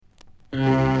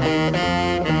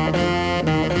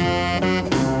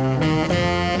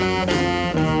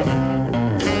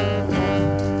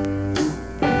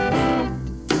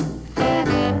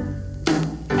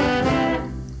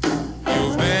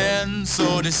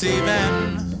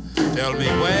deceiving. Tell me,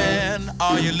 when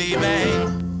are you leaving?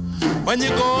 When you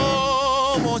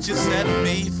go, won't you set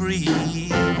me free?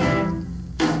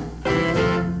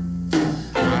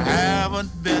 I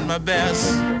haven't been my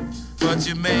best, but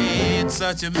you made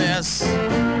such a mess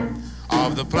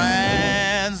of the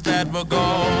plans that were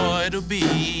going to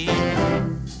be.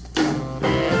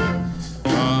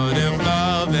 But if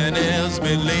loving is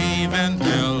believing,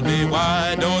 tell me,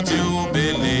 why don't you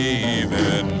believe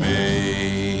in me?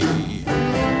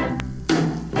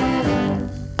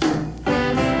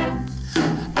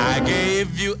 I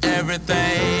gave you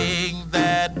everything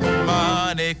that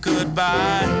money could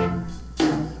buy.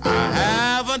 I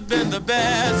haven't been the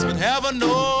best, but heaven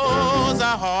knows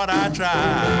how hard I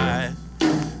try.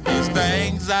 These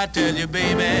things I tell you,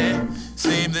 baby,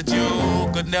 seem that you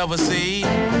could never see.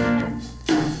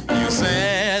 You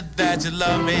said that you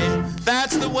love me,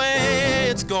 that's the way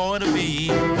it's going to be.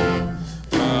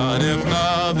 But if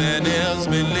loving is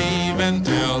believing,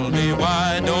 tell me,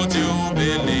 why don't you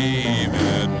believe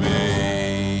in me?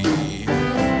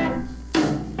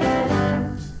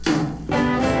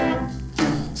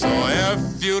 So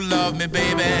if you love me,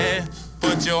 baby,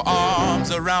 put your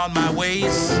arms around my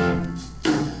waist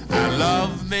and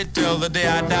love me till the day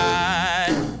I die.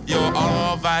 You're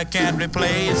all I can't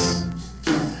replace.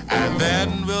 And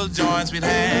then we'll join sweet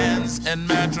hands in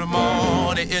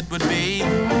matrimony it would be.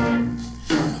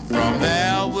 From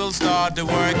there we'll start to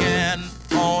working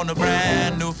on a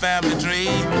brand new family tree.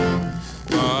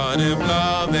 But if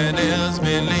loving is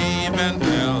believing,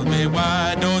 tell me,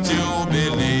 why don't you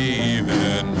believe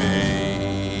in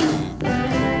me?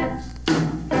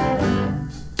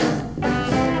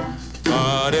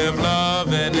 But if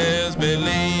loving is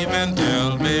believing,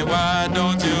 tell me, why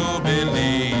don't you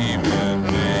believe in me?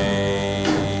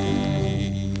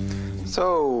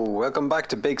 So, welcome back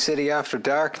to Big City After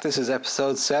Dark. This is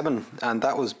episode 7, and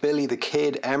that was Billy the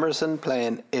Kid Emerson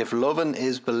playing If Lovin'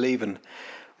 Is Believin'.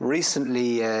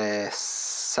 Recently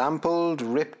sampled,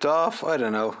 ripped off, I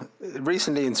don't know,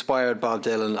 recently inspired Bob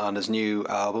Dylan on his new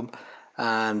album.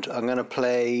 And I'm going to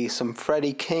play some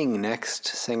Freddie King next,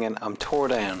 singing I'm Tore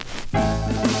Down.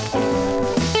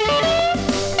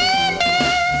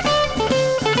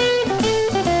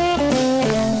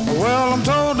 Well, I'm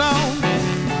tore down,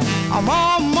 I'm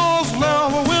almost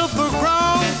level with the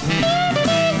ground.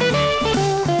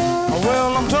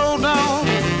 Well, I'm tore down,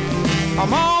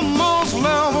 I'm almost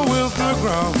level with the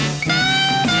ground.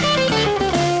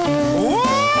 Oh,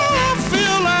 I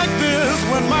feel like this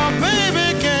when my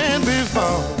baby can't be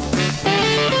found.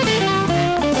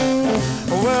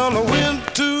 Well, I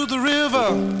went to the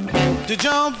river to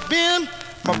jump in.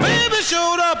 My baby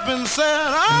showed up and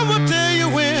said, I will tell you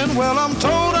when. Well, I'm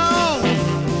tore down,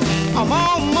 I'm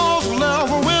almost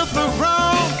level with the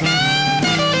ground.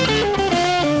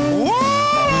 Oh,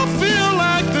 I feel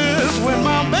like this when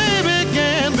my baby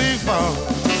can't be found.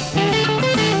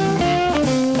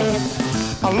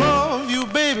 I love you,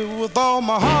 baby, with all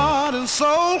my heart and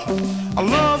soul. A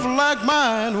love like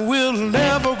mine will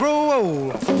never grow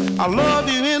old. I love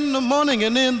you in the morning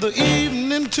and in the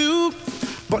evening too.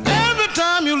 But every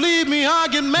time you leave me, I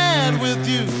get mad with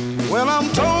you. Well, I'm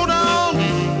tore down,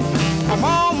 I'm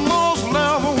almost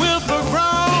level with the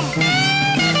ground.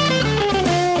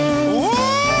 Oh,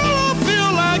 I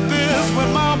feel like this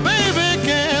when my baby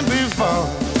can't be found.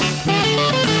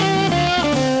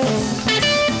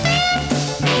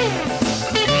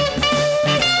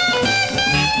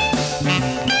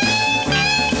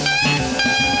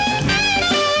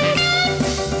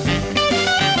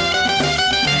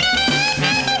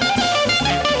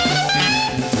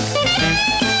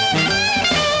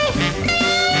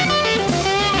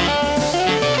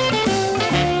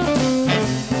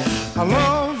 I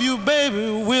love you,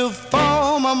 baby, with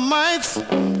all my might.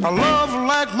 A love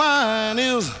like mine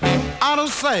is out of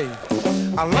sight.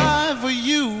 I lie for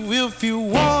you if you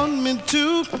want me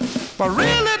to, but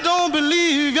really don't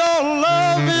believe your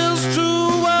love is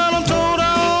true. Well, I'm tore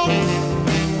down,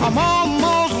 I'm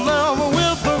almost level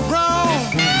with the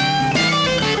ground.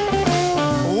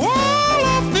 Well,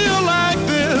 I feel like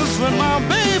this when my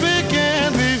baby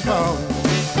can't be found.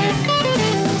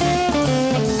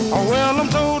 Oh, well, I'm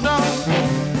tore down,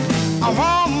 I'm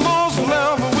almost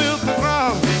level with the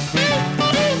ground.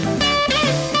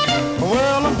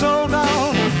 Well, I'm tore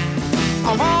down,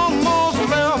 I'm almost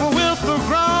level with the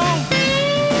ground.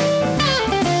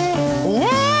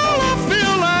 Well, I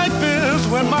feel like this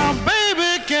when my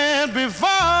baby can't be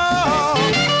found.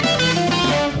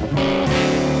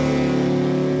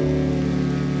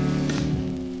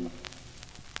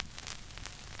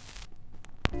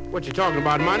 What you talking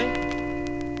about, money?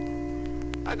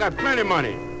 I got plenty of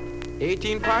money.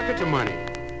 18 pockets of money.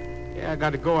 Yeah, I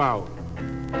got to go out,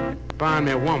 find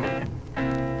me a woman,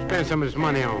 spend some of this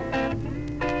money on.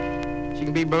 She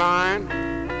can be blind,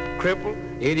 crippled,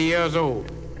 80 years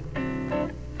old.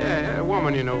 Yeah, a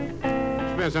woman, you know,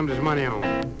 spend some of this money on.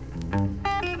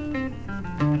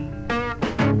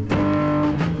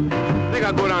 I think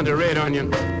I'll go down to Red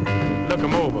Onion, look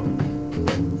them over.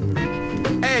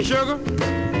 Hey, sugar,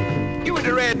 you with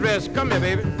the red dress, come here,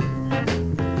 baby.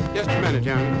 Just a minute,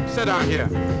 Johnny. Sit down here.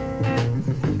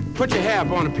 Put your hair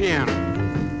up on the piano.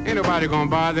 Ain't nobody gonna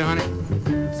bother, honey.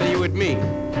 Say you with me.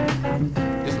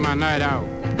 This is my night out.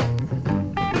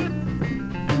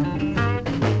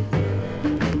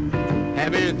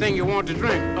 Have anything you want to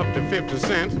drink, up to 50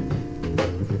 cents.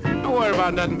 Don't worry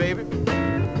about nothing, baby.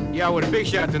 You out with a big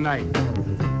shot tonight.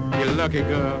 You're lucky,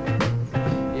 girl.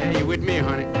 Yeah, you with me,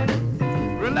 honey.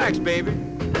 Relax, baby.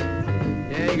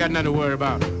 Yeah, you got nothing to worry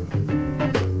about.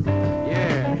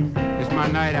 Yeah, it's my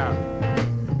night out.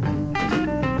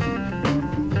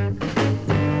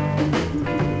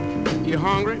 You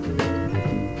hungry?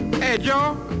 Hey,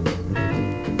 Joe.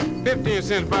 15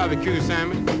 cents barbecue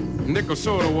sandwich, nickel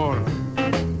soda water.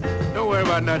 Don't worry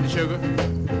about nothing, sugar.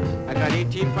 I got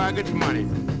 18 pockets of money.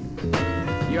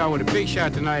 You out with a big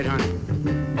shot tonight, honey.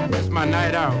 That's my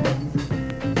night out.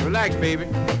 Relax, baby.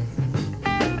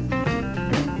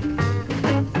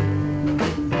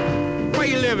 Where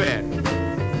you live at?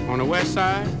 On the west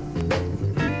side?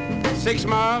 6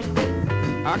 miles?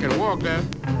 I can walk there.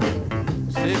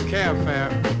 Save cab fare.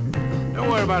 Don't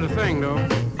worry about a thing, though.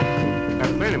 Got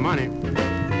plenty of money.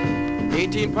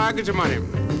 18 pockets of money.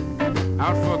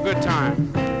 Out for a good time.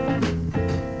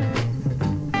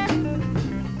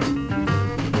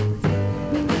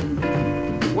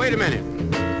 Wait a minute.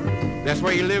 That's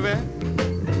where you live at?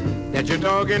 That your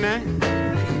dog in there?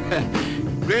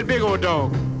 Great big old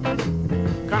dog.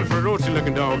 Kind of ferocious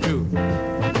looking dog, too.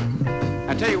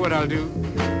 I tell you what I'll do.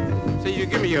 Say you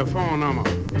give me your phone number,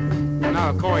 and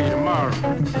I'll call you tomorrow.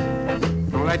 I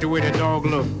don't like the way that dog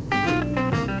look.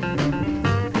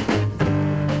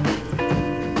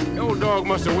 The old dog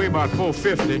must have weighed about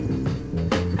 450.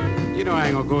 You know I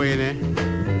ain't gonna go in there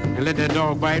and let that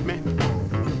dog bite me.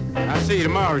 I'll see you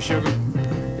tomorrow, sugar.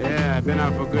 Yeah, I've been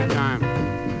out for a good time.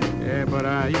 Yeah, but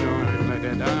you know, like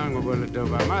that, I'm gonna go let the dog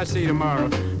bite me. I'll see you tomorrow.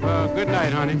 Good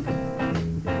night, honey.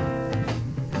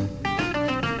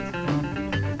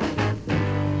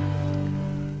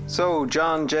 So,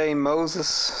 John J. Moses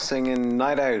singing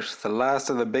Night Out, the last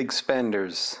of the big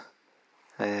spenders.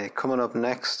 Coming up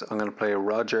next, I'm going to play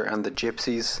Roger and the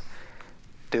Gypsies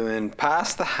doing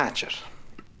Pass the Hatchet.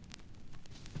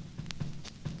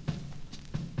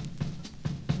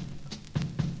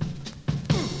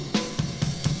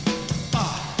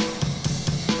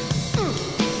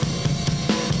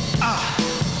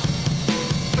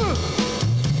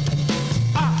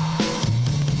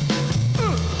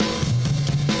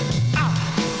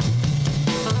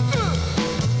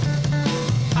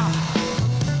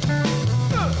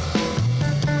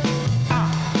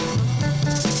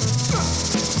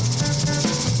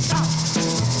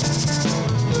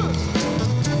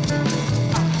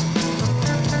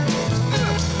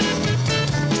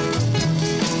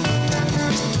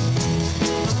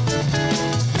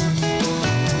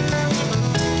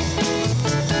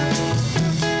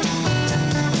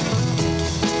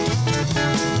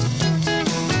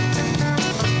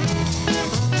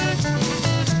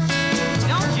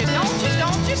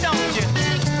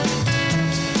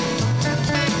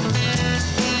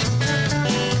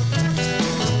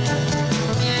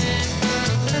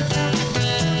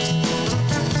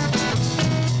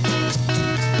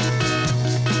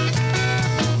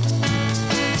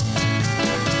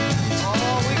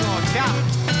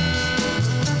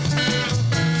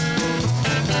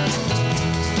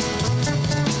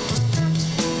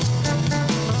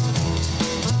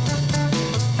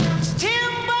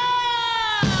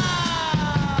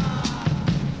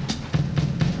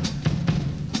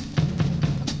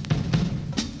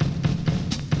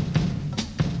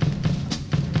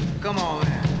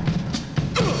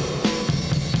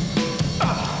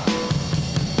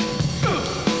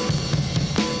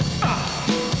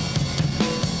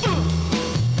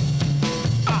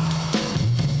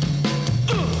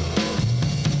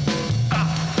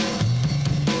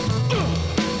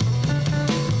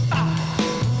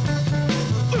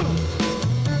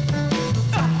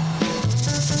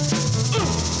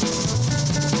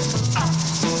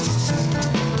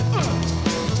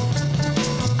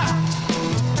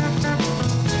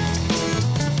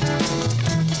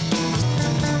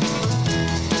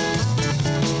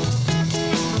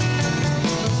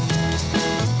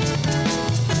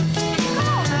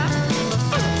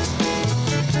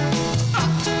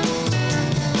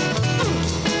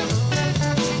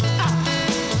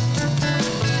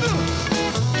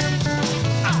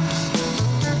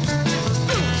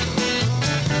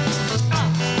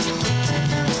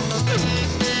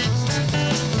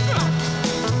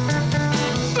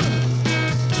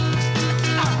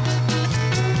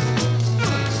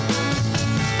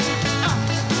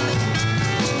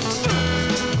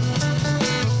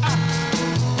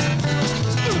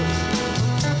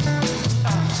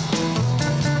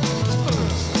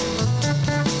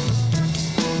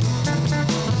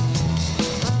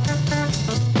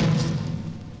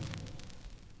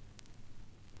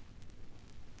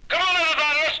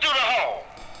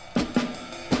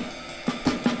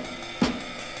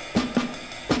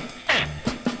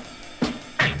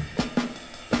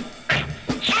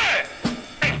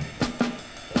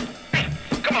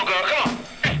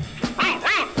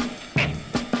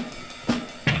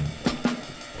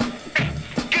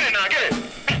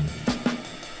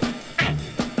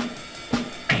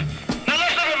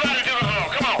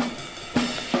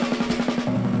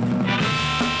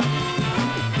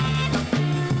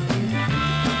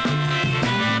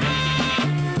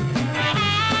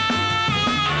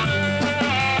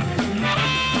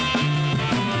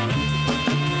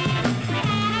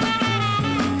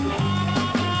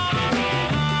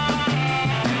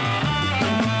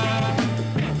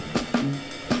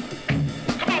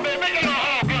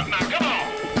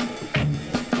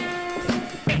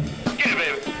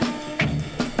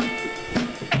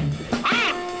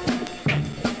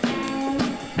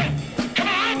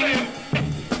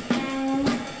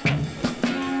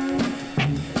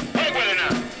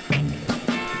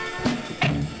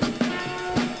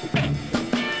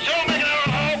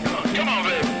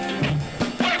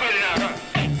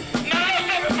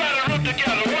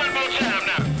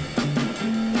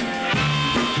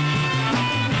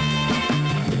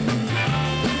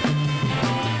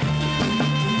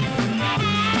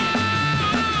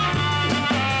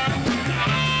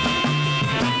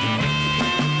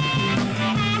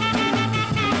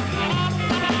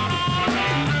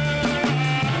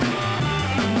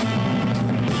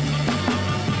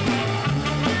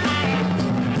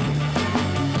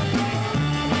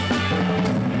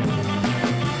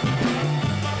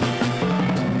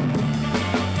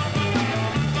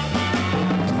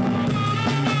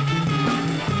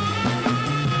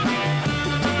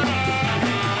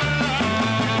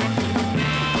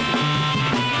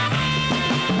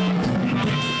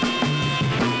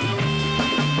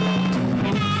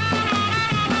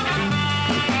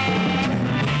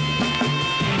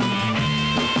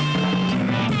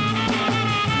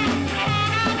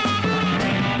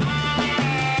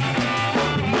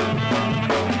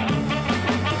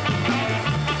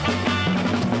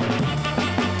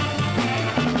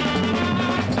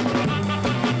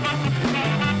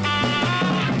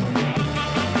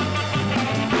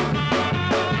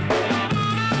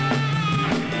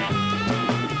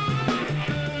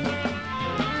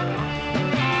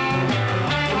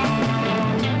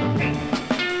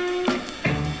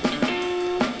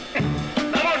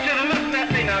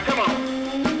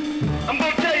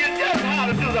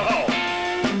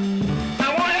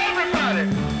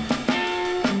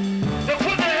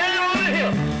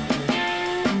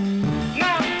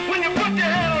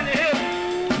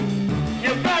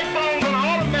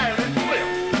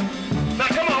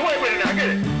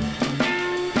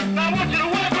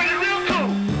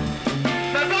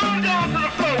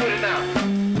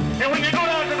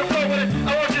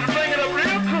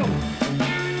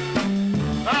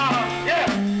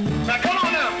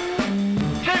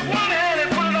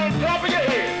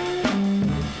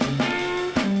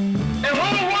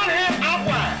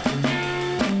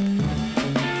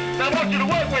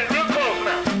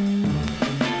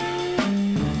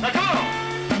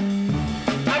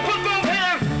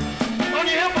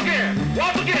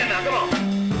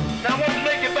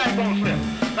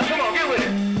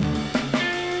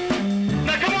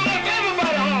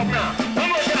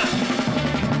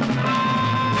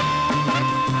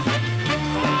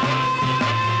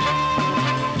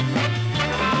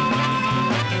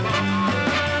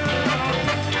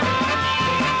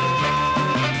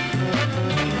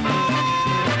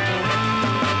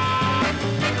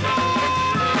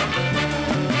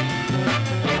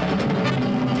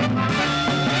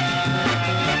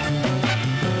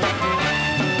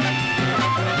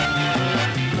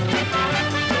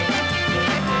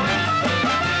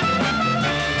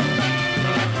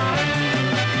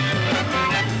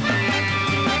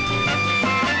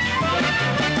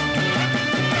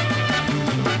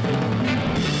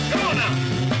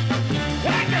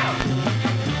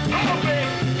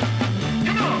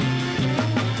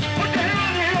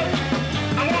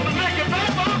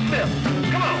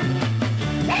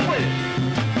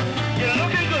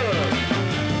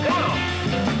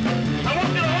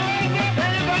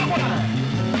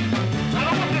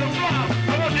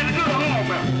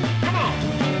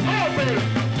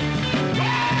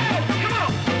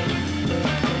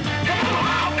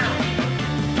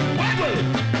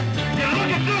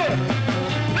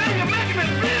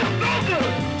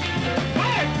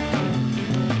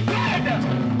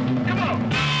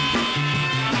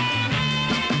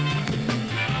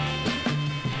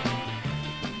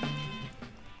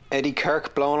 Eddie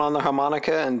Kirk blowing on the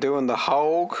harmonica and doing the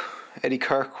hogue. Eddie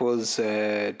Kirk was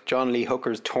John Lee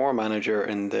Hooker's tour manager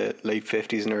in the late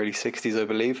 50s and early 60s, I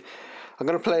believe. I'm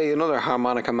going to play another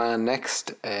harmonica man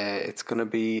next. It's going to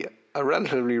be a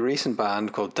relatively recent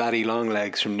band called Daddy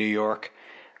Longlegs from New York,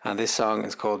 and this song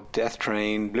is called Death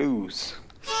Train Blues.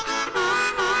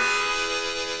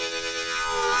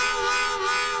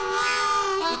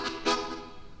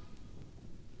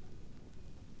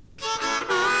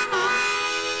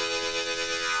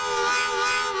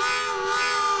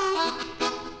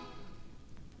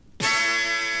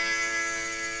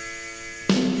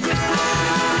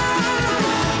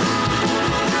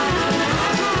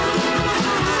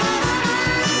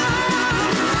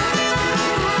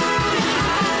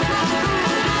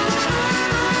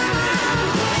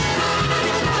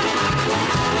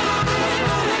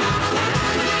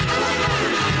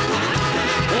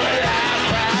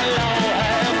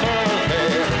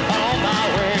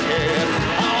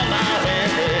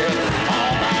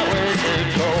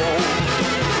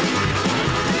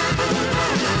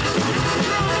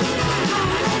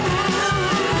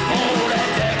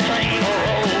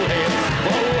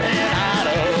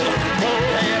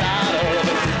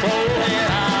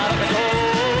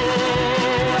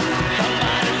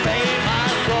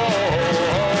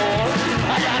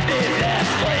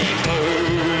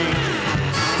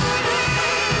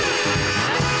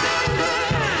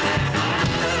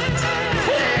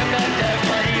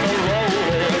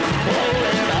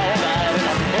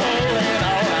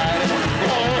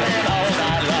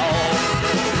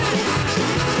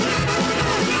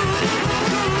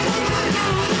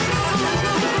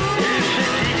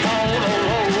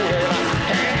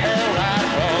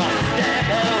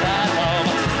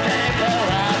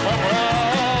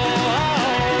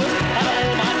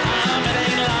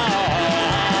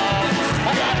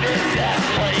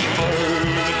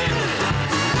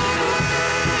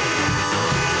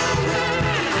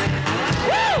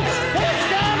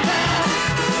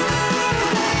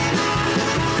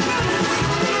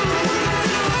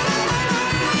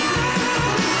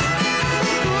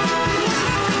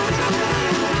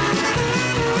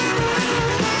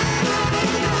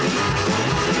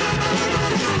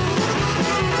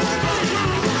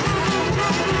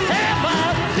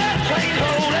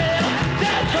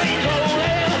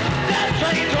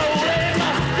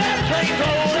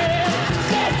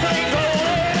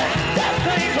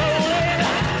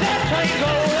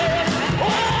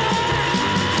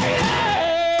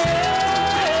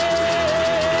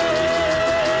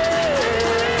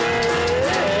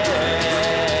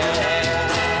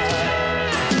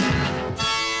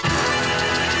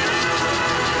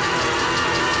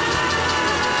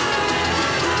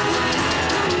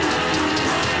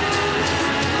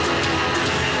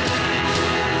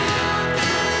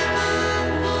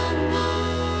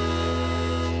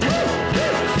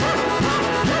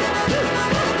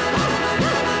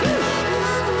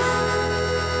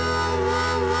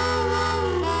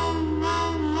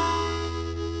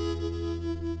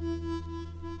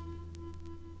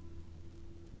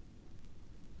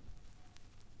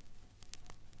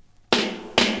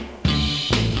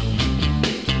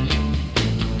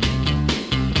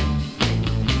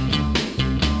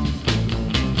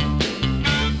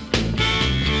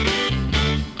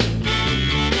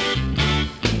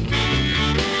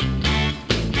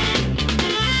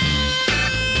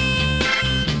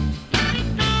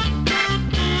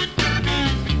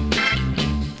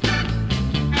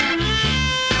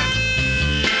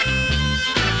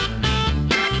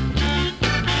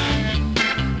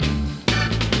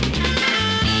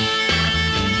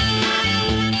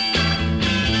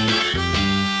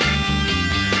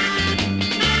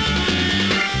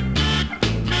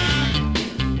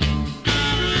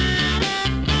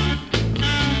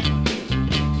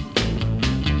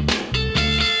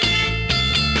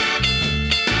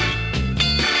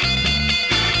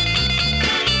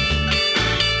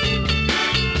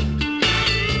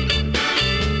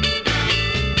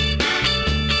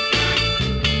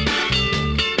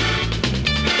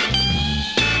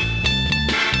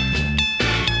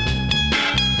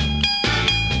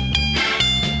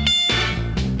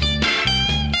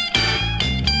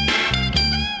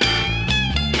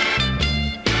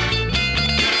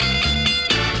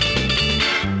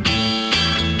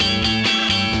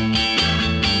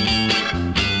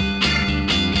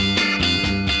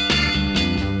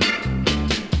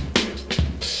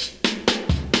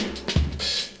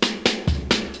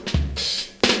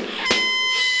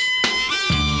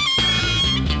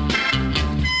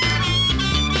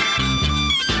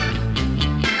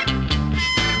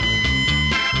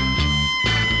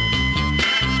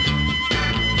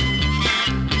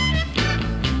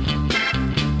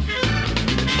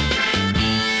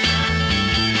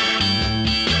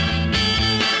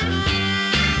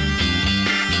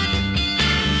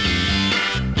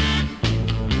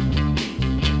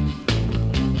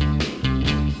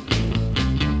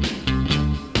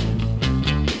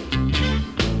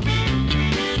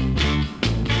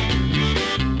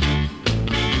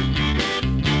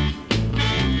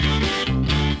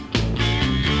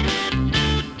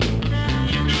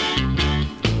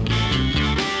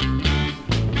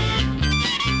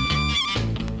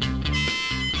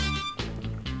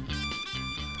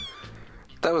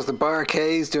 was the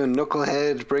Bar-Kays doing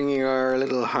Knucklehead, bringing our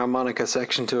little harmonica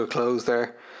section to a close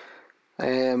there.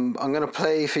 I'm going to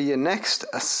play for you next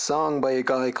a song by a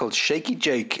guy called Shaky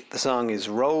Jake. The song is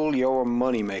Roll Your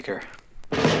Moneymaker.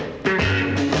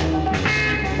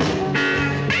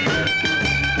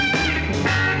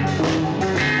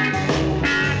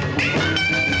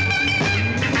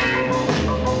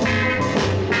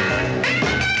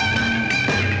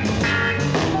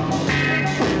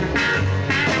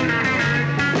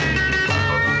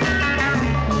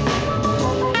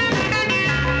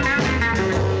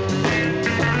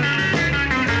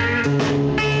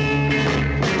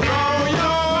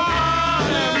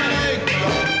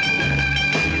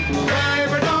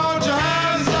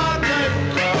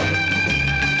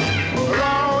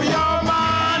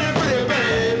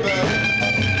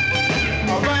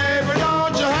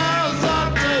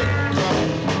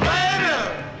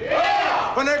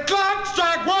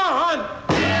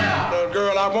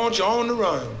 You on the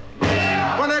run.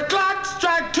 When the clock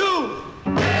strike 2,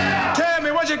 tell me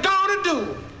what you gonna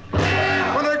do.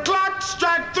 When the clock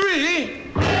strike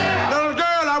 3, little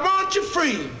girl, I want you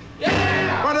free.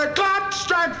 When the clock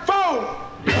strike 4,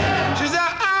 she said,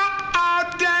 oh,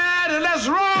 daddy, let's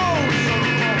roll.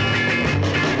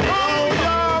 Roll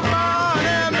your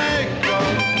money maker.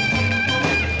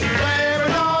 Baby,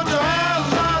 don't you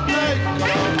hesitate.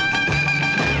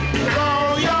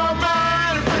 Roll your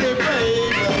money, pretty baby.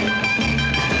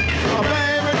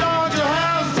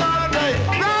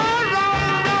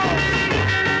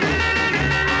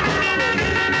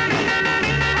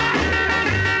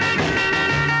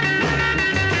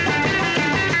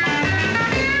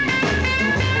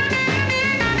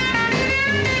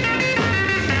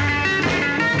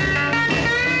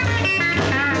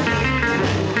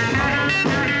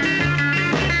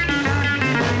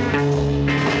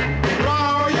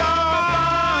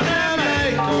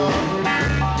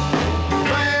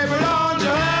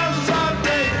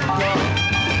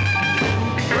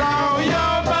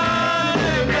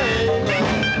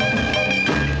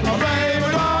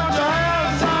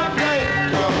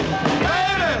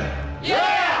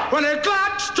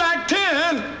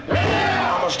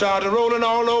 Started rolling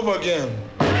all over again.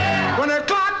 When the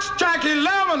clock strike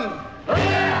 11,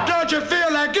 don't you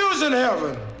feel like you was in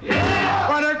heaven?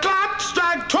 When the clock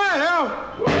strike 12,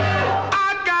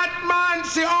 I got mine,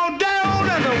 see, all day on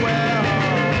everywhere.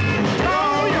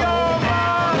 Roll your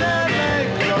money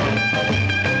maker.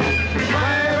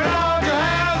 Baby, don't you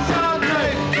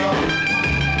hesitate.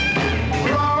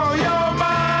 Roll your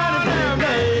money,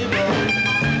 baby.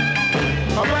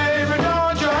 Baby,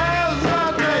 don't you hesitate.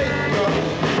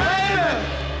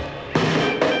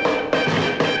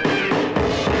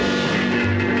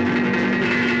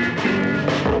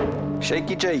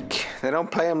 Shaky Jake. They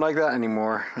don't play him like that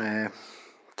anymore.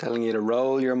 Telling you to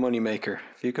roll your moneymaker.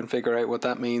 If you can figure out what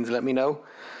that means, let me know.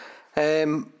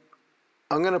 I'm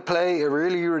going to play a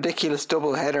really ridiculous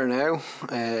double header now.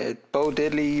 Bo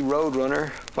Diddley,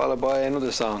 Roadrunner, followed by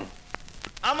another song.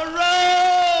 I'm a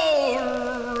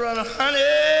roadrunner,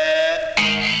 honey.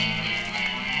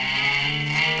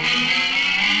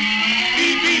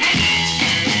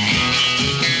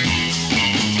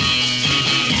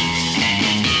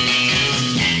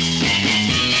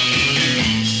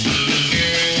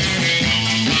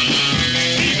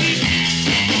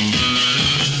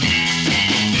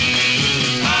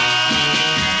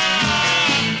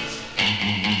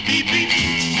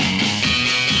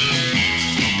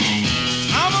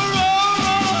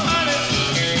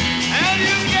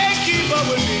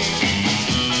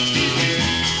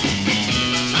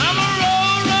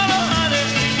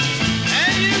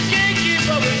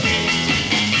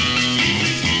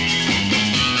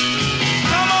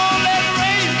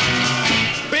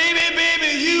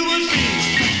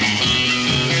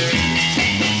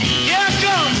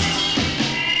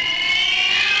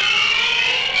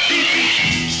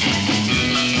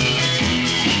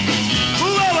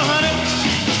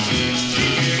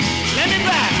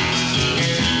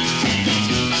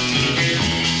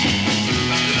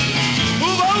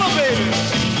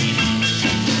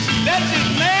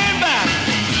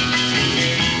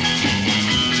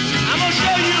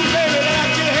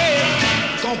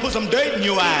 Put some dirt in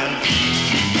your eye.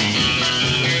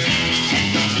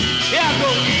 Here I go.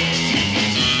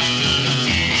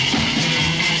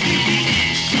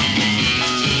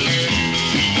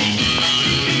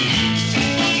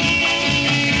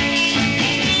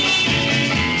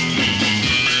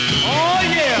 Oh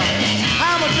yeah,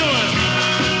 how am I doing?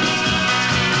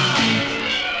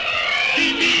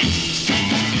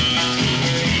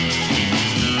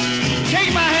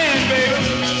 Take my hand, baby.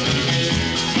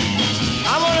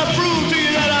 I want to prove to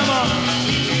you that I'm a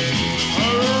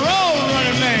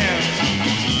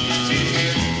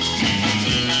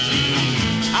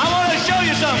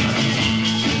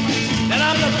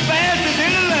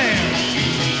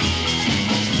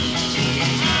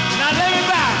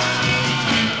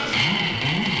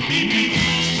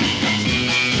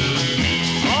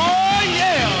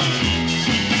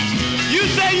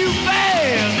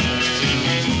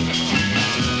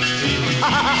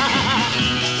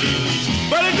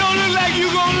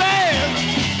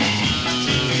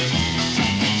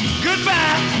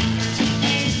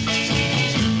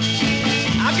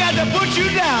put you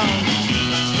down.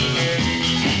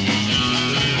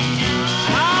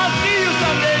 I'll see you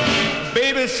someday,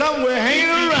 baby, somewhere hanging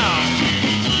around.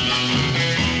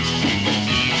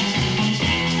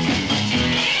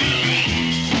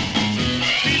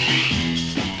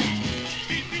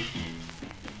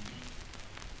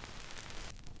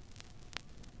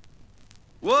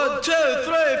 One, two,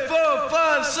 three, four,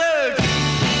 five, six.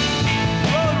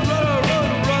 Run, runner, run,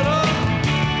 runner.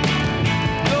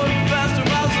 Going faster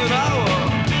miles an hour.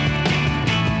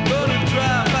 Gonna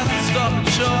drive fast and stop and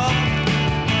shop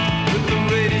with the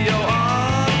radio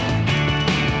on.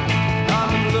 I'm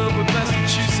in love with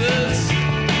Massachusetts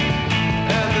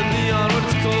and the neon when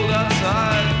it's cold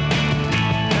outside,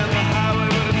 and the highway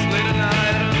when it's late at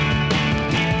night.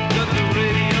 Got the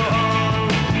radio on.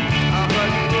 I'm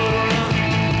like a roadrunner.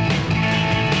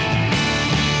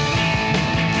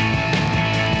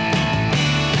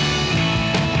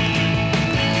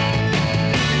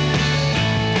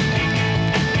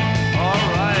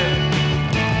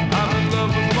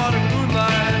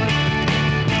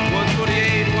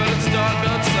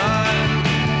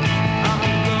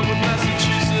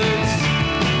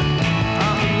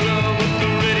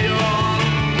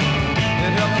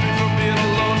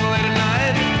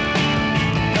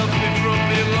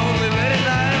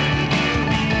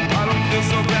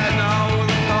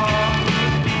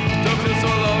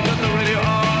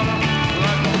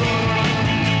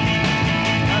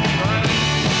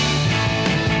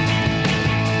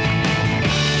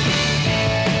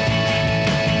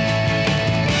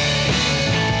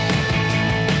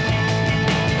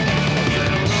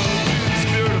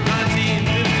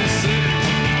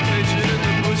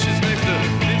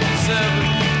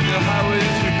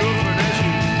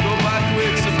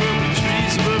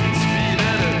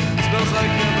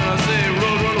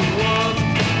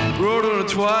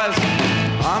 Twice,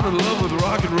 I'm in love with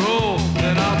rock and roll,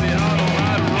 then I'll be out on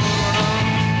ride and roll.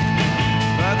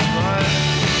 That's right.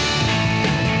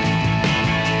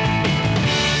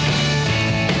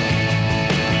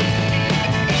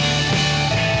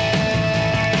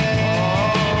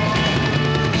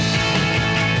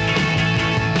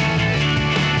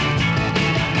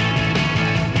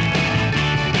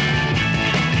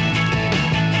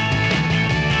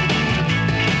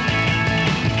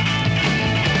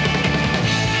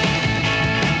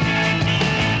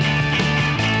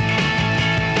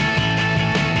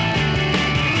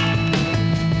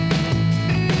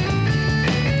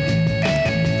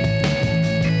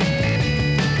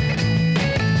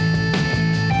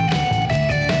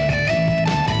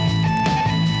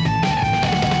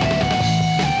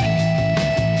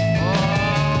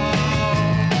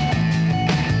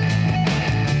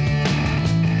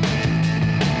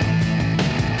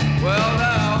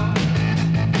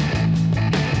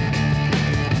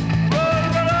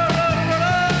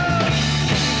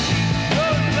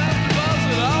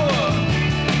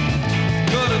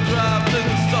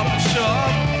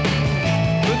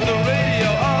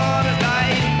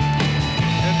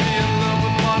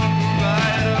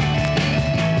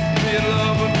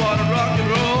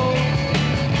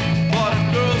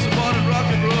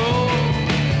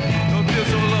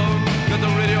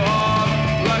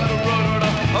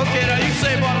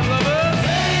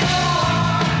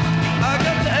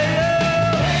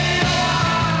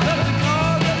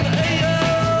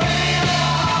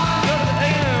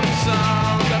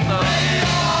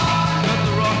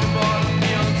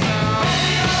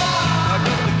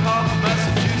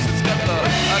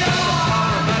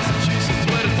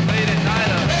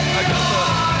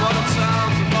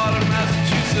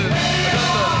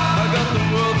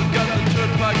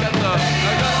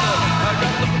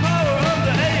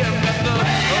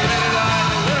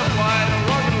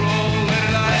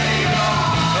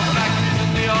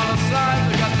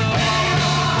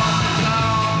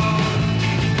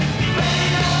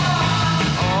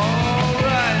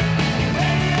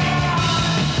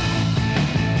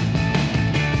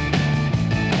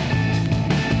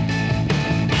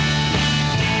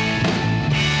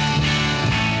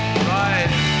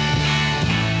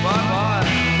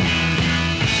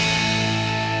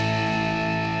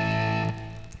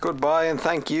 Goodbye and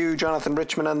thank you, Jonathan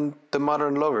Richman and the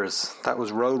Modern Lovers. That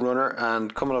was Roadrunner,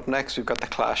 and coming up next we've got The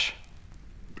Clash.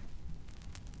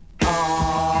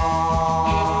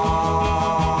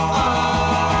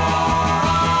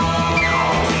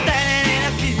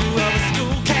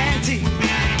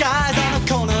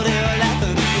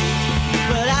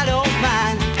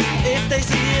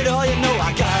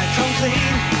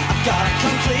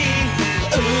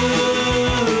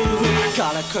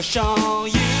 Crush on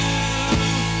you.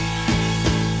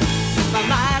 My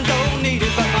mind don't need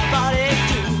it, but my body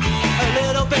do. A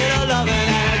little bit of loving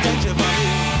and attention.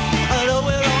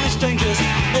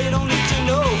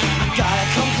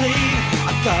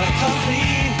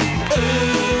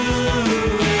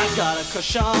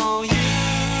 crush on you.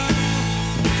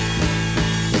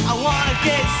 I wanna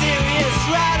get serious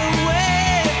right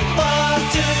away.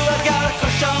 1, 2, I got a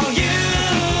crush on you.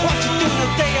 What you do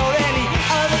today or any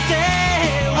other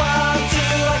day? 1, 2,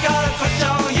 I got a crush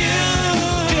on you.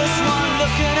 Just one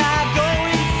look and I go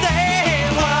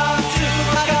insane. 1, 2,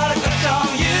 I got a crush on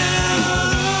you.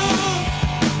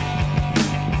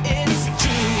 It's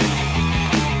true.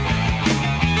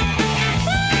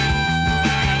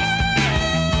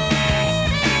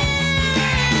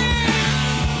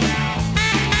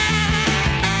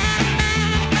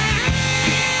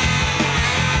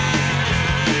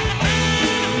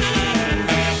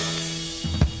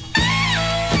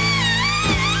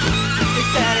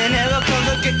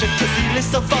 Cause he lives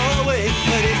so far away,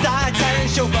 but his Italian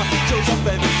chauffeur shows up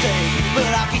every day. But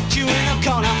I'll get you in a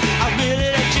corner, I'll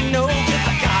really let you know. Cause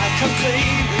I gotta come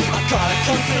clean, I gotta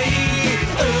come clean.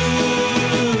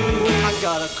 Ooh, I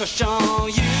got a crush on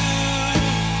you.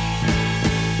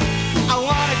 I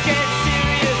wanna get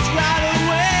serious right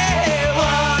away.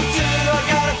 1, 2, I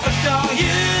got a crush on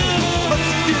you. But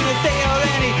you do today or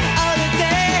any other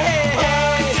day. 1,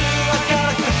 2, I got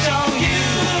a crush on you.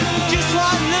 Just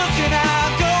one look and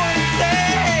I'll go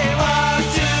insane. 1,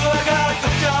 2, I got a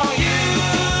crush on you.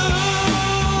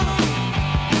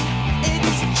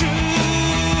 It's true.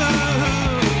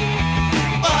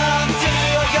 1, 2,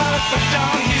 I got a crush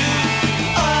on you.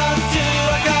 1, 2,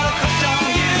 I got a crush on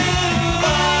you.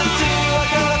 1, 2, I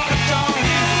got a crush on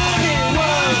you. Say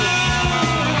 1,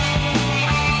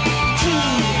 2,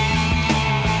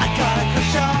 I got a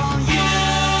crush on you.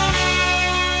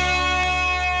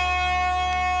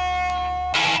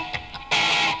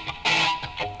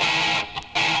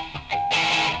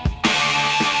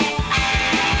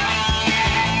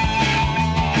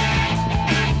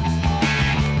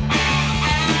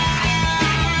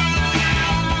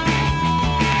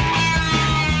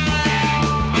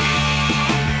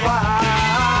 Why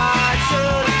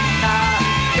shouldn't I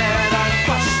get a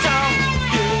crush on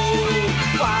you?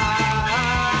 Why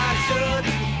shouldn't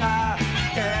I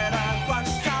get a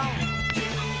crush on you?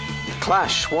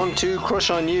 Clash, 1, 2, Crush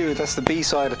on You. That's the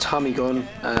B-side of Tommy Gunn.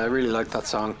 I really like that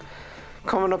song.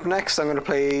 Coming up next, I'm going to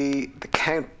play the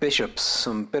Count Bishops,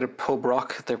 some bit of pub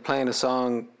rock. They're playing a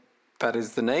song that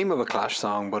is the name of a Clash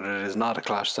song, but it is not a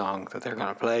Clash song that they're going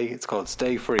to play. It's called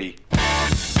Stay Free.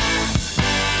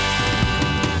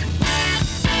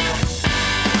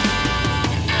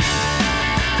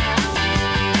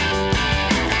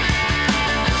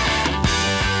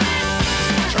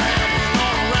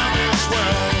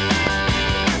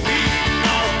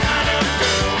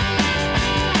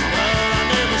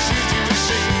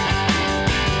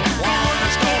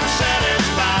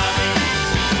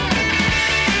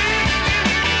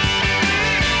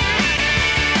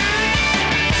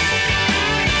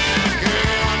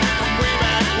 Girl,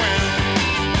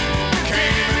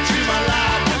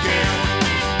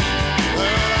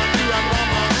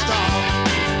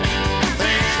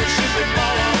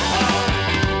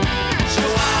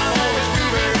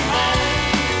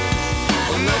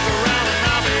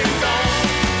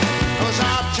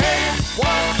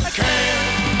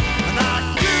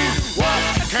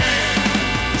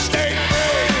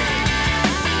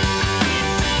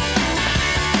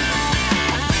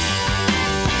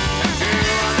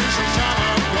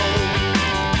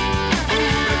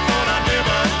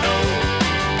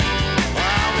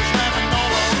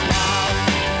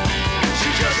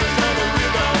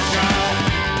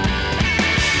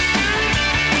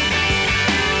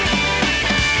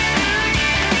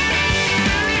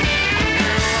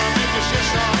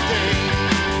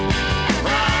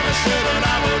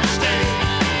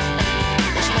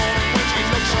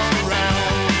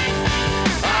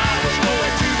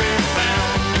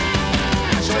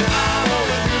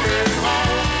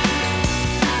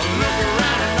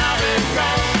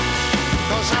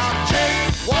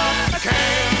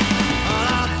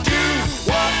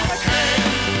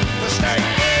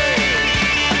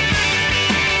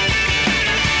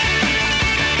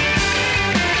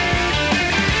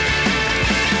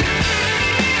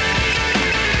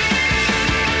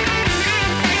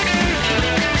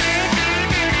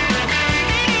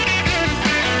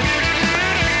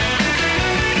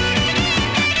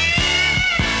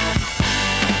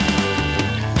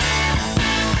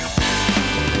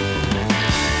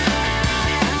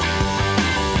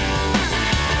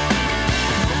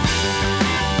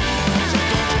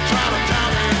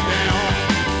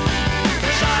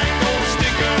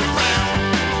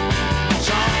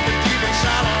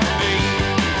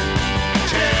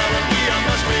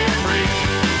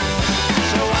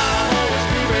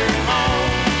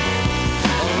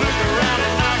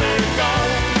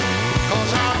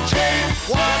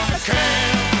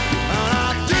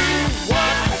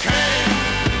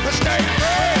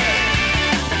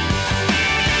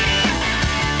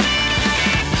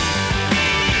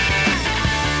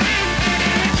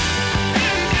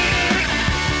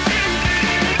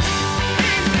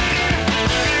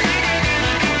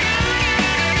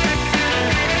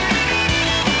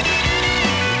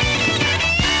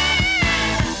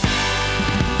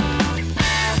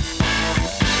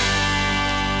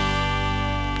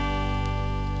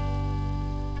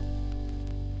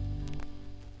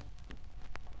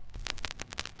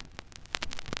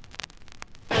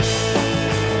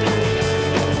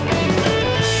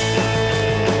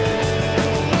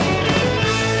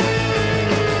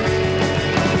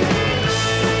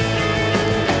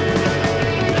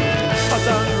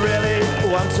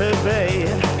 to be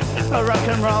a rock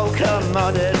and roll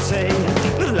commodity.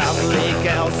 Lovely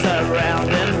girls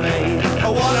surrounding me. I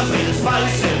wanna be the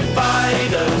Space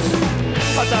Invaders.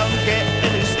 I don't get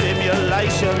any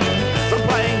stimulation from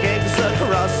playing gigs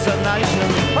across the nation.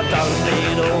 I don't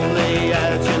need all the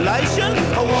adulation.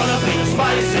 I wanna be the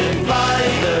Space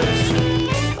Invaders.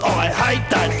 I hate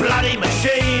that bloody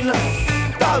machine.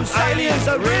 Those aliens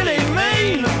are really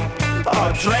mean.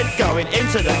 I dread going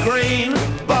into the green.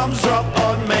 Bombs drop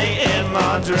on me in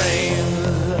my dreams.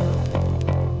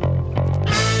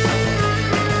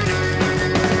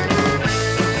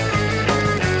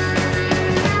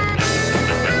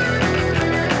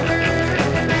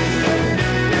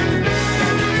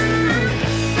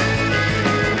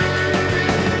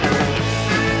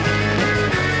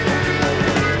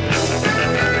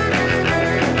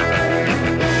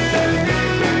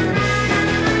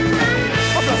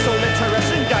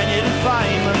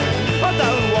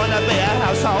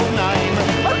 Household name.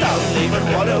 I don't even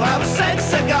want to have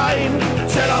sex again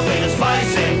till I'll be the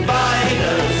Space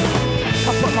Invaders.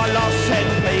 I put my last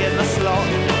 10p in the slot.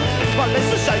 My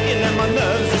lips are shaking and my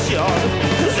nerves are shot.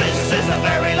 'Cause this is the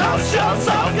very last chance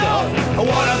I've got. I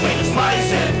wanna be the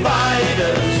Space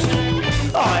Invaders.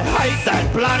 I hate that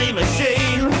bloody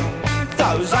machine.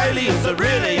 Those aliens are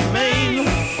really mean.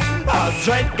 I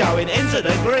dread going into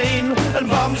the green and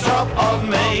bombs drop on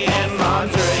me in my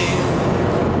dreams.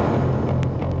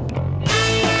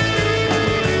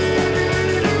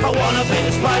 I wanna be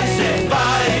the Space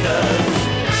Invaders.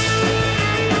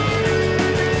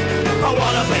 I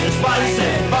wanna be the Space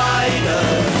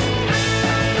Invaders.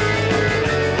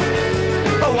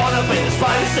 I wanna be the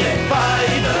Space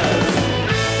Invaders.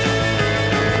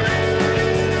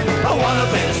 I wanna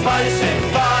be the Space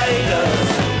Invaders.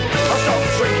 I stop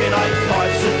drinking 8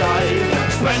 pints a day,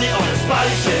 spend it on the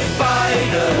Space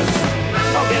Invaders.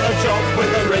 I'll get a job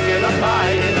with a regular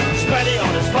pay, spend it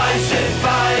on the Space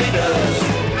Invaders.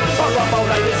 I rock old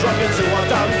ladies rocking till I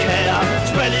don't care.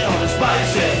 Spend it on the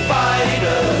Space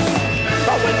Invaders.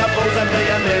 I win the balls and be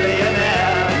a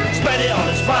millionaire. Spend it on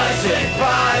the Space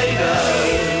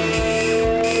Invaders.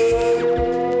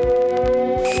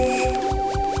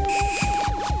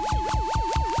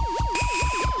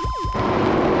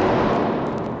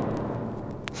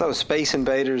 That was Space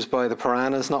Invaders by the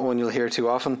Piranhas, not one you'll hear too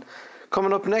often.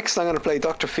 Coming up next, I'm going to play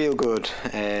Dr. Feelgood.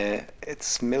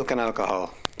 It's Milk and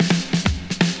Alcohol.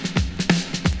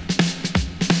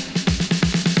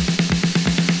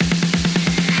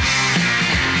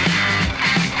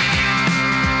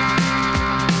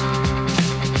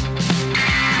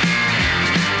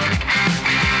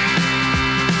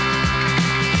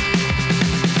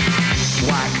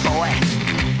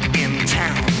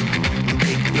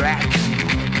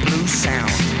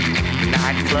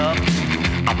 Nightclub,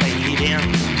 I paid in.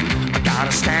 I got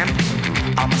a stamp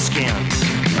on my skin.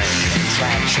 Man,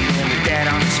 traction and the dead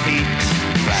on his feet.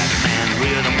 Black man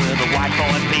rhythm with a white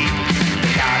boy beat.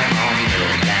 They got him on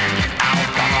milk and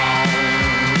alcohol.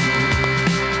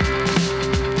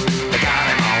 They got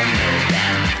him on milk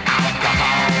and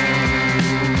alcohol.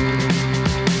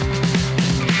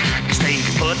 Stay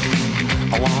put,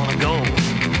 I wanna go.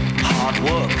 Hard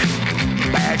work,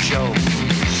 bad show.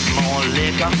 More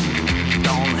liquor,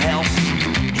 don't help.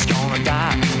 He's gonna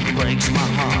die, breaks my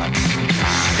heart.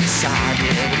 I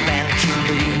decided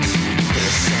eventually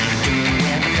this ain't doing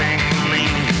anything for me.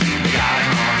 Got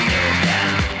him on milk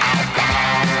and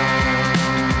alcohol.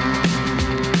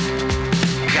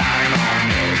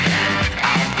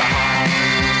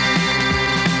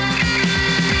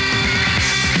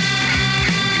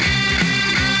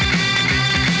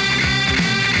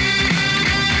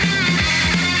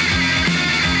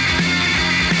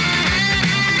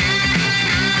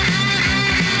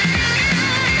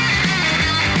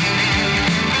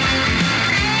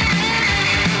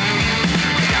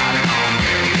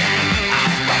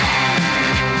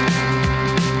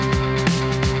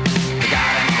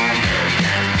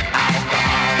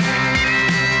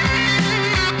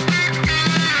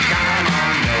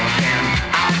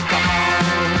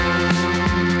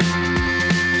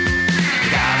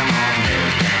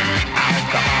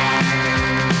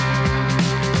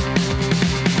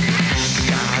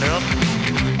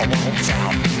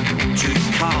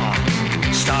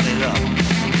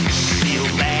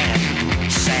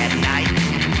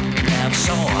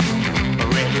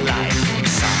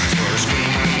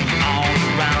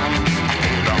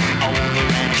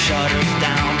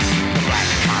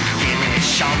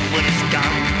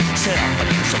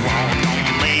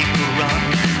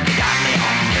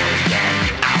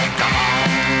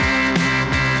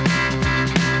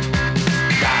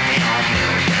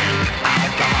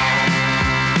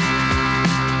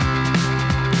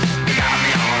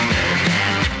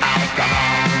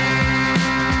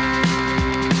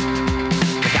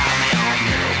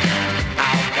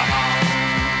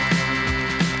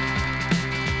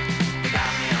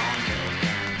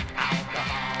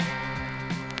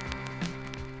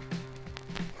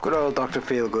 Good old Dr.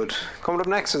 Feelgood. Coming up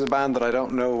next is a band that I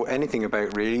don't know anything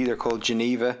about really. They're called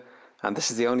Geneva, and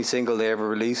this is the only single they ever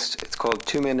released. It's called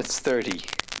 2 minutes 30.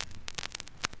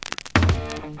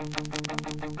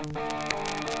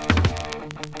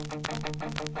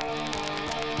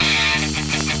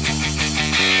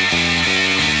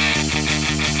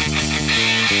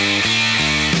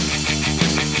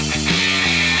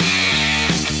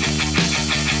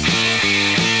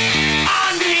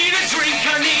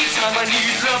 I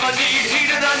need love, I need heat,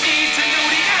 and I need to know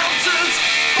the answers.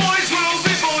 Boys will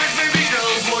be boys, baby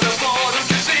girls, what a bottom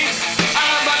to sing. I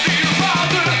might be your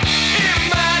father.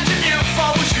 Imagine if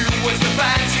I was you, was the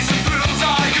fancies and thrills.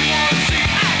 All you want to see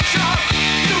action.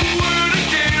 You wouldn't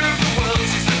care if the world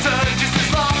sees the turn just as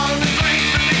long as drinks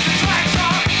release the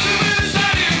traction. 2 minutes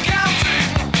steady and counting.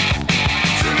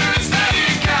 2 minutes steady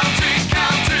and counting,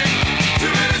 counting. 2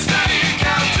 minutes steady and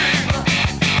counting.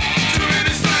 2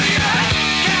 minutes 30.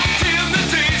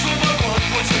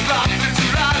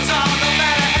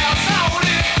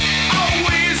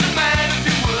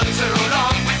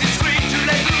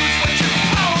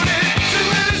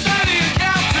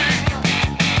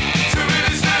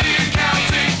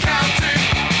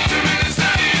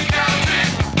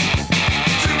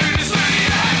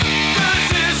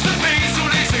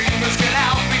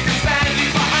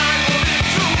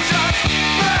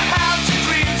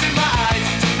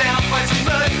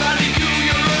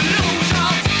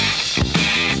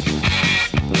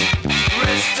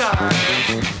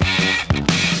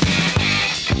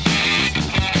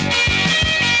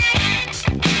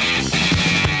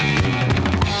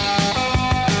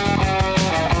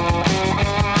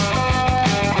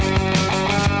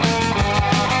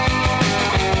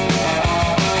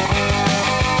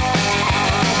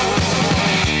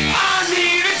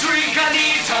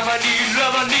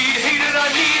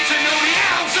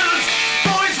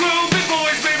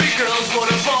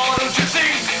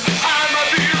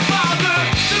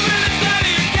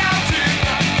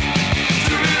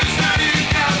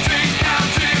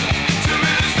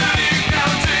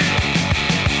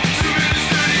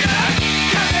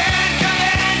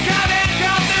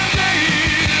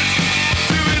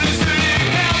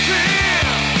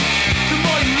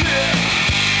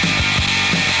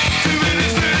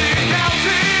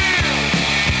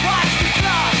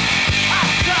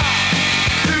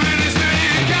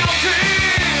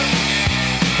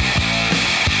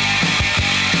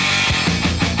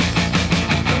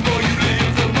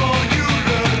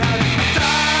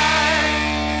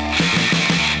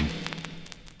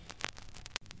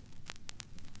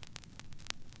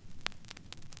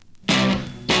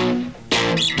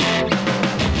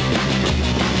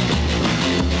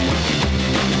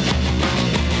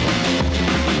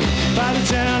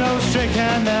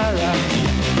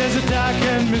 There's a dark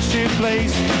and misty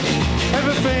place.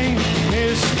 Everything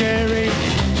is scary,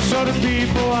 so the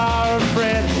people are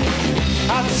afraid.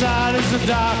 Outside is a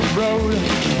dark road,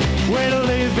 where to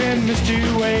live in misty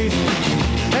ways.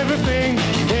 Everything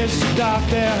is dark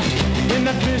there, in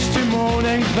that misty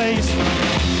morning place.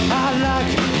 I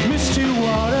like misty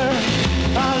water,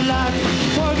 I like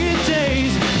foggy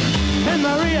days, and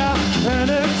Maria and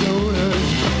her daughters,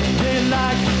 they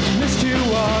like misty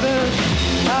water.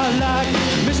 I like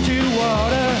misty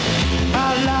water, I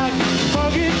like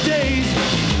foggy days,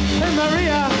 and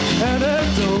Maria and her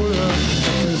daughter,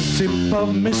 a sip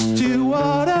of misty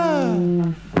water.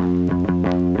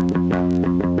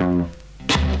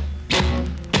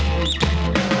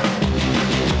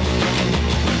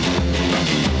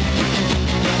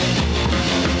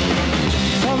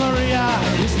 For Maria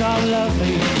is not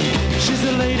lovely, she's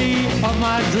the lady of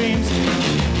my dreams,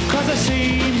 'cause I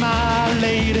see my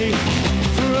lady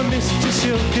through a misty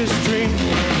silky stream.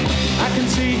 I can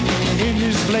see in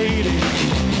this lady,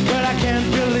 but I can't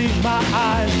believe my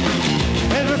eyes.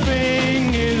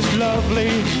 Everything is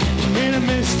lovely in a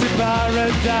misty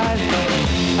paradise.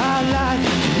 I like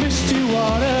misty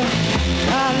water,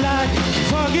 I like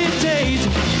foggy days,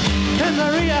 and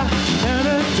Maria and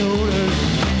her daughters,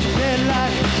 they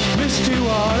like misty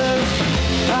waters.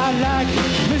 I like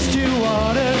misty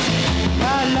waters,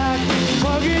 I like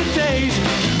foggy days,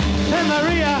 and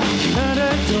Maria and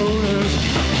her daughters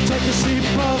take a sip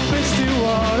of misty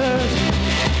waters.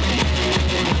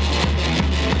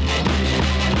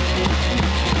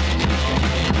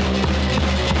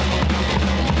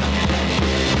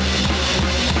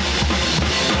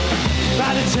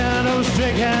 By the town of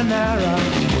Straganara,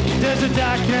 there's a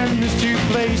dark and misty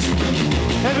place.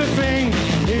 Everything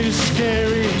is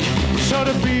scary, so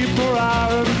the people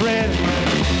are afraid.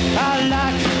 I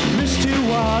like misty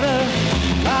water,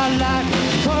 I like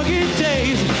foggy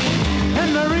days, and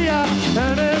Maria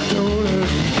and her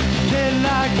daughters, they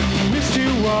like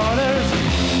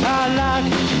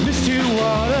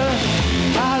water.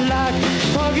 I like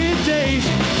foggy days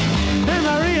and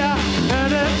Maria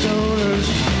and the donors.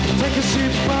 Take a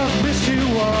sip of misty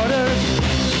water.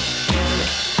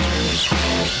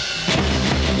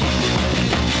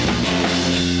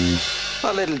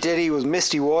 That little ditty was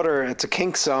Misty Water. It's a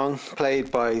Kinks song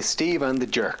played by Steve and the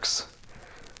Jerks.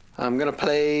 I'm going to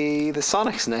play the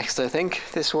Sonics next, I think.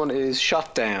 This one is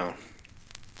Shot Down.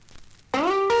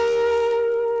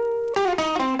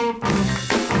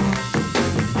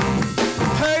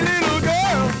 Hey little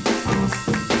girl,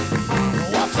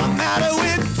 what's the matter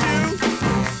with you?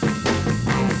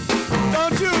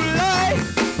 Don't you like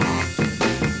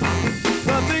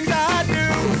the things I do?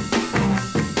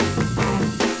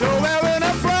 You're wearing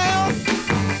a frown.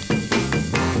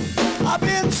 I've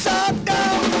been shot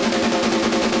down.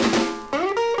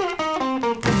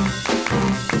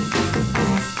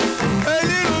 Hey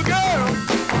little girl,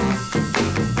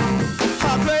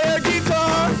 I play a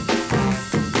guitar.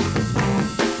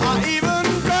 I even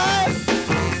drive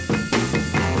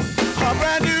a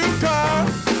brand new car.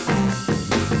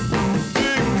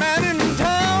 Big man in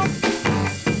town.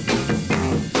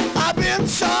 I've been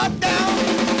shot down.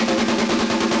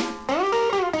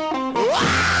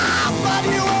 Wow, but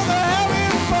you were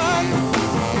having fun.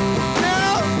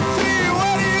 Now see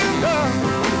what you've done.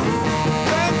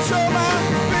 Then show my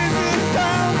business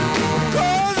down.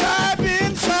 'Cause I've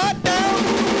been shot down.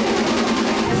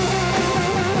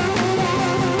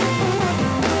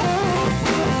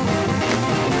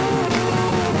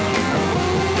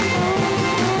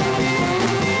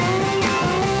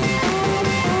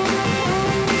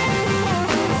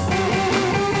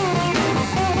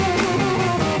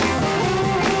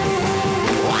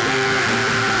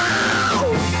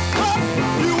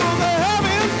 You were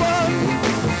having fun.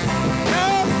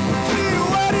 Now see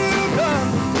what you've done.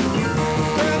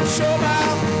 Then show my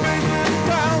business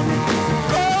down.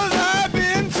 'Cause I've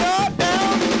been shot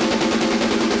down.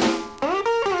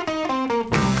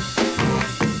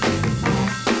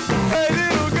 Hey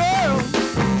little girl,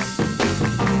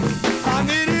 I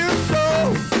need you so.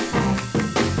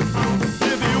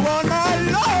 If you want my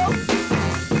love,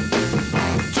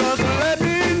 just let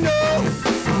me know.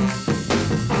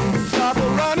 Stop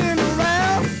running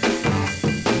around.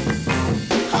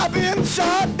 I've been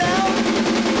shot down.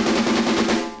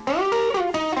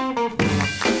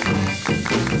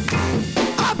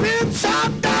 I've been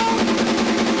shot down.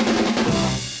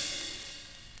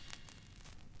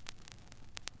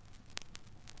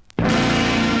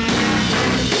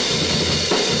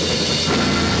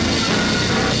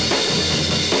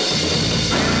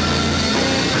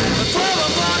 At 12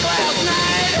 o'clock last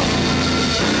night,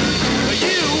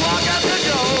 you walk out the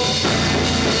door.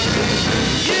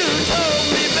 You told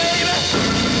me, baby,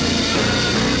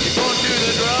 you're going to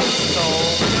the drugstore.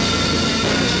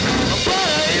 But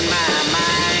in my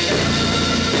mind,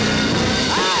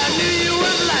 I knew you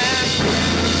were blind.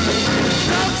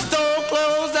 Drugstore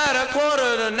closed at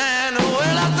 8:45.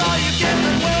 Well, I saw you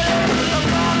getting ready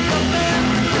across the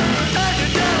fence. As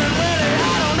you're telling Willie,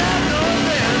 I don't have no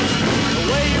sense. The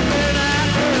way you've been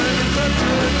acting is such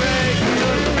a drag.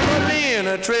 Put me in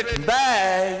a trick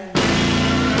bag.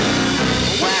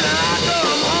 When I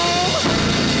come home,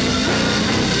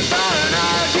 start an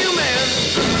argument.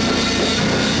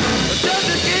 Just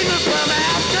to keep me from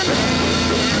asking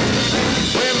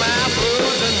where my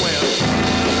bruising went.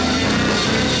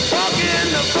 Walk in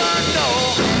the front door,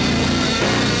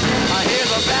 I hear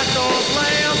the back door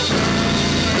slam.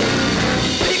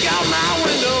 Peek out my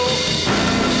window,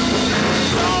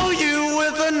 saw you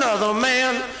with another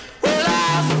man. Well,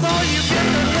 I saw you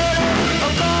getting ready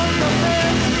across the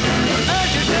fence. As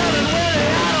you're telling Willie,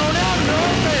 I don't have no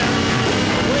sense.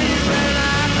 Where you been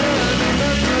acting is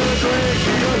such a drag.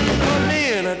 You put me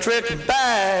in a trick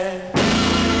bag.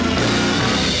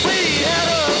 We had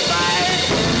a fight.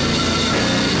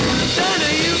 Then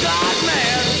you got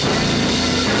mad.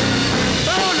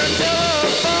 On the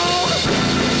telephone,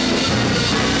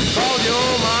 called your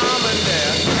mom and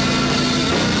dad.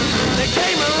 They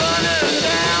came running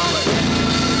down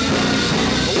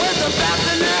with the bats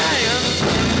in their hands.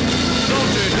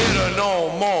 Don't you hit her no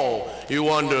more, you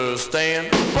understand?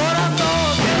 But I saw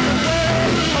her getting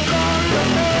ready across the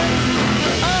fence.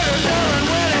 I was telling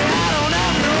Willie, I don't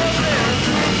have no sense.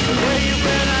 Where you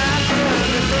been acting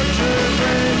is such a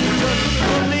drag. Just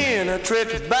put me in a trick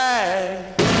bag.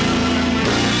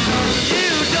 You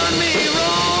done me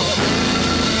wrong,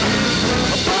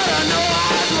 but I know I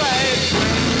was right.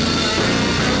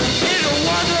 It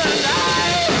wasn't I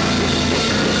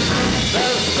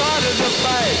that started the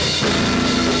fight.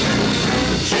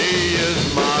 She is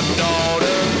my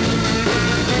daughter,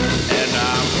 and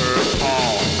I'm her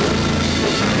paw.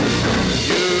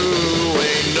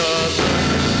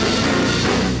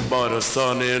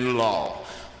 son-in-law.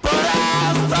 But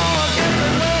I saw against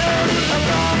the letter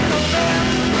across the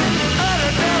fence.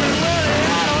 Other telling Willie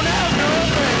I don't have no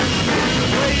friends. The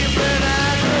way you been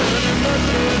acting and much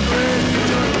regret, you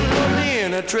just put me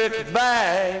in a trick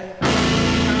bag.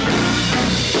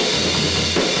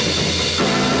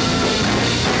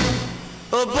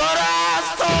 But I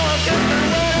saw against the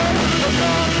letter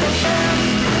across the fence.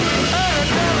 Other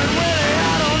telling Willie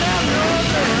I don't have no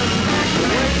friends. The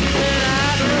way you been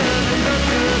acting and much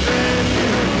regret, you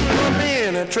just put me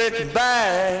in a trick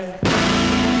bag.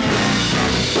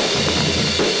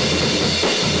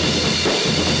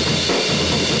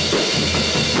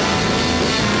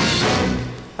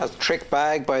 That's Trick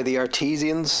Bag by the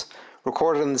Artesians,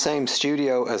 recorded in the same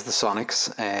studio as the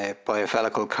Sonics by a fella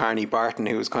called Carney Barton,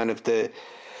 who was kind of the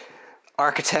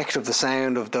architect of the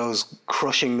sound of those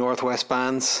crushing Northwest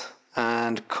bands.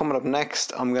 And coming up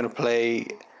next, I'm going to play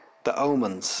The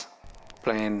Omens,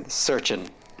 playing Searchin'.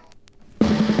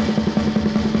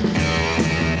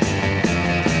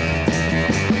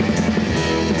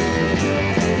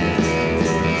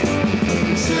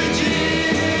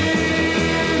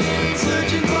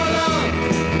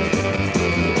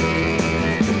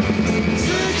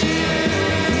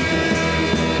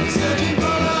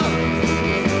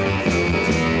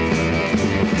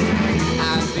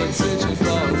 Searching for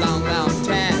a long, long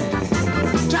time,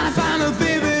 trying to find a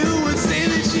baby who would say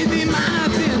that she'd be mine.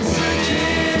 I've been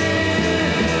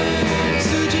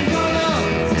searching for love.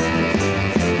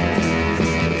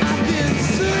 I've been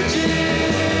searching,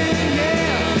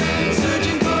 yeah,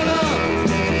 searching for love.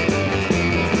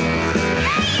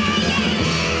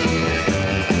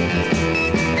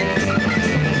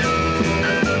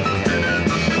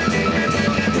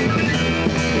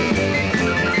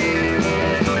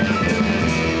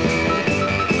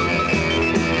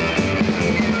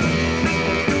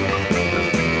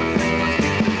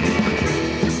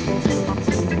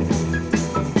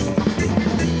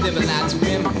 Living lots of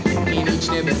women in each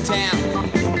and every town.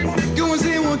 Go and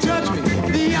say it won't touch me.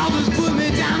 The others put me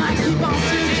down. I keep on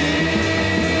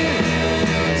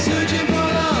searching for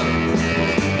love.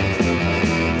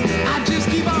 I just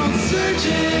keep on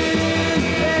searching,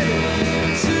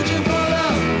 baby, searching for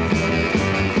love.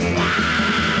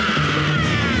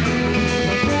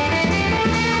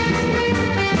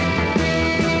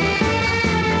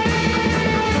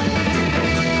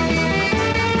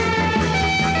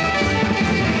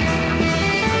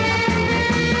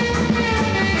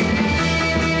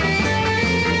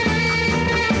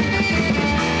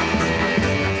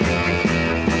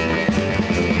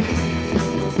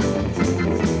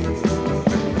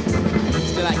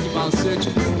 Still I keep on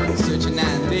searching night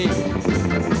and day.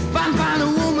 If I find a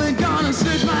woman gonna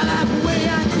search my life away,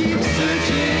 I keep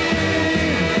searching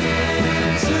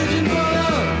for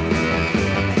love.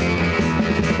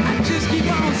 I just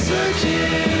keep on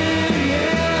searching,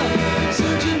 yeah,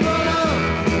 searching for love.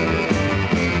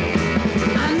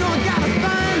 I know I gotta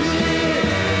find it.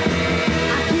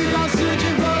 I keep on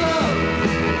searching for love.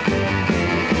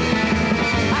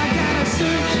 I gotta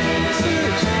search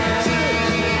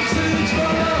for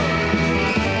love.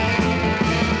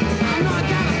 I know I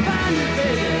gotta find it,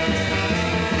 baby.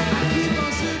 I keep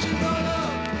on searching for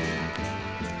love.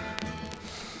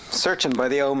 Searching by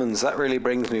the Omens, that really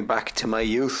brings me back to my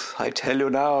youth, I tell you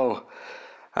now.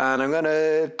 And I'm going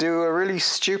to do a really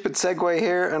stupid segue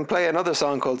here and play another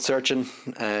song called Searchin'.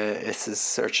 This is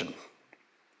Searchin'.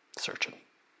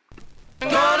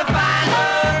 Gonna find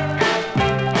her.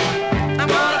 I'm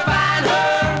gonna find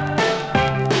her.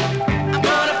 I'm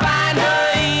gonna find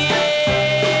her,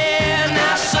 yeah.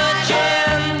 Now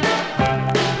searching.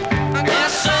 Yeah,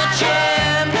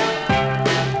 searching.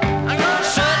 I'm gonna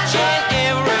searching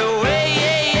every way,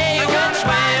 yeah, which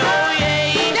way, oh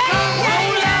yeah.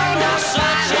 Oh yeah, now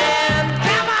searching.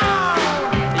 Come on.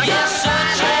 Yeah,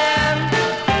 searching.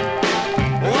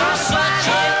 Oh,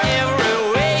 searching every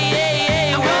way,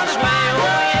 yeah, which way,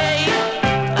 oh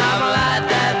yeah.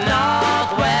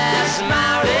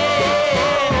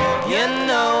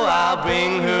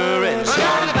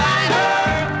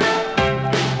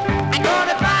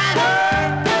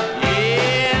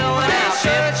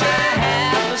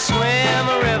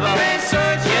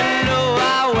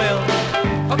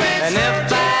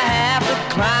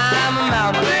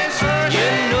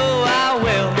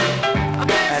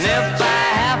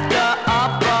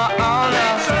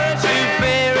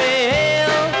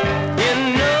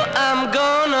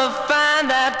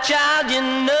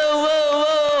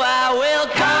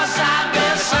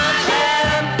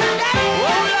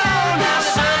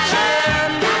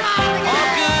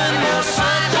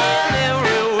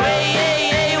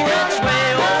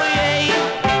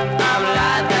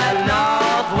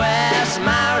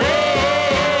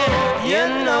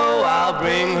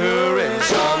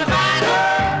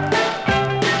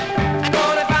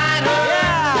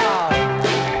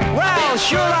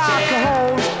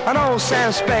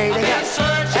 Colonel Spade, they got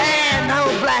and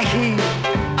old Black Heat,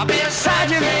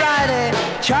 Sergeant Friday,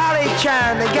 Charlie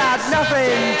Chan, they got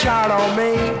nothing charred on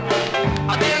me.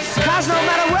 Cause no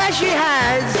matter where she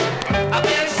hides,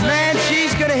 man,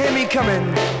 she's gonna hear me coming.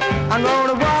 I'm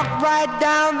gonna walk right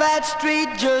down that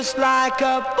street just like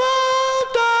a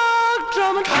bulldog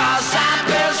drumming. Cause I've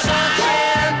been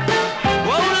searching,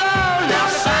 oh Lord, now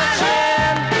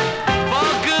searching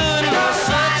for good, now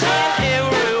searching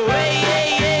every way,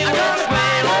 which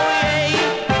way, oh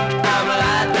yeah. I'm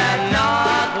like that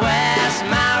Northwest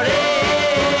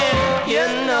Mountain, you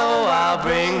know I'll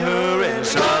bring her in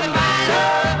someday.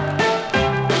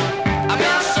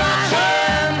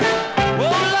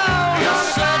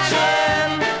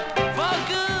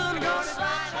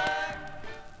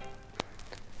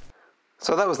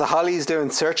 So that was the Hollies doing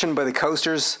Searching by the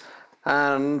Coasters,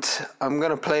 and I'm going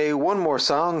to play one more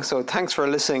song, so thanks for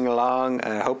listening along.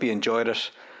 I hope you enjoyed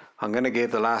it. I'm going to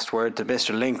give the last word to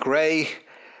Mr. Link Ray.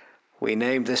 We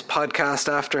named this podcast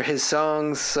after his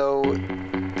songs, so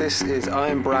this is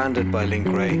I'm Branded by Link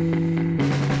Ray.